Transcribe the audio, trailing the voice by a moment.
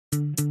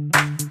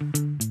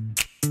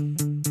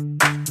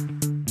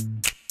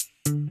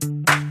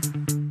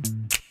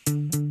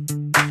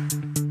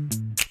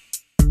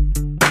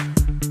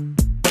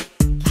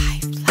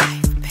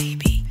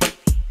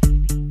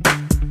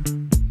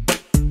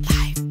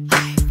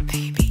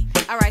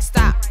Alright,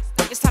 stop.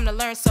 It's time to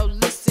learn, so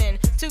listen.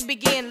 To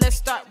begin, let's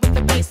start with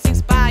the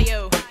basics.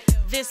 Bio.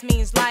 This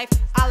means life.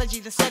 Ology,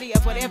 the study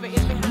of whatever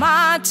is behind.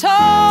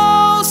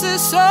 Mitosis,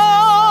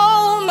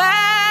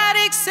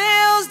 somatic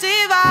cells divide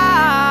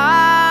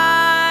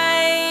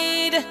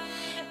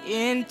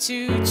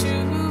into two.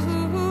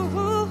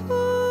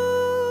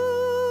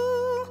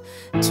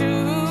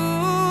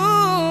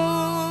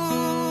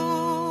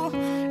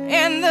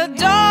 And the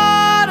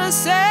daughter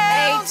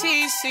cells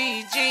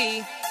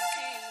ATCG.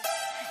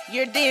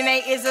 Your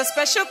DNA is a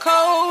special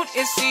code.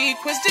 Its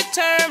sequence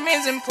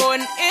determines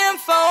important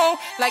info,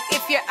 like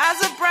if your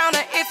eyes are brown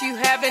or if you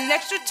have an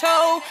extra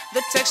toe,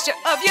 the texture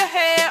of your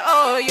hair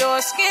or your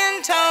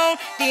skin tone.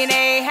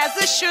 DNA has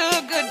the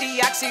sugar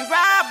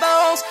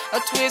deoxyribose.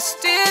 A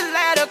twisted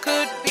ladder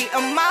could be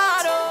a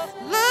model.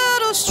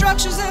 Little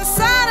structures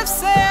inside of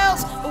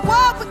cells,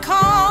 what we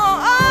call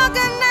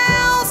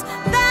organelles.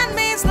 That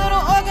means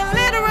little organ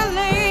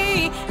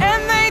literally,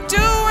 and they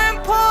do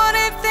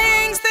important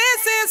things.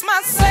 This is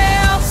my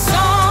cell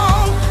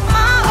song,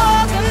 my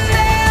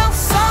organelle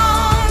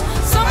song,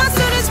 so my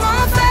students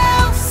won't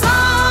fail song.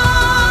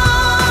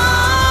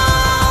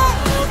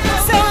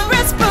 Cell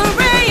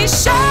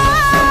respiration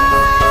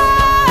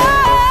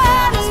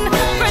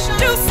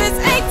produces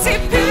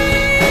ATP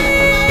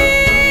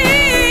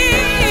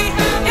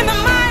in the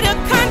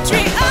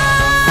mitochondria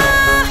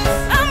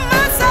of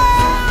my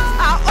cells.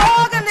 Our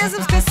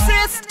organisms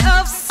consist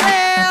of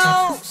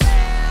cells,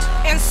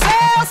 and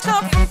cells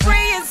come from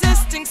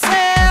pre-existing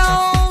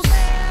cells,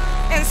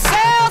 and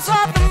cells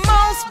are the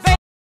most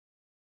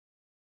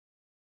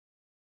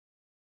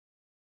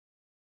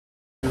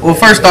Well,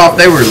 first off,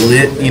 they were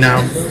lit, you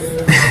know.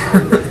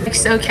 Like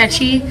so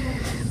catchy.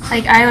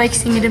 Like I like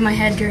sing it in my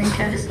head during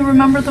tests. I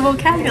remember the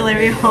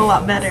vocabulary a whole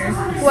lot better.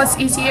 What's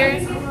easier?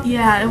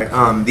 Yeah.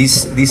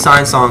 These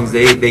science songs,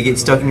 they get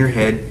stuck in your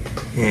head,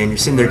 and you're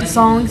sitting there.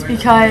 Songs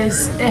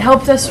because it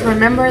helped us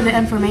remember the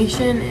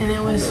information, and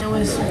it was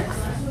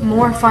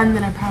more fun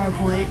than a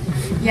PowerPoint.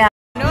 Yeah.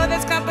 know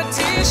there's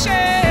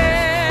competition.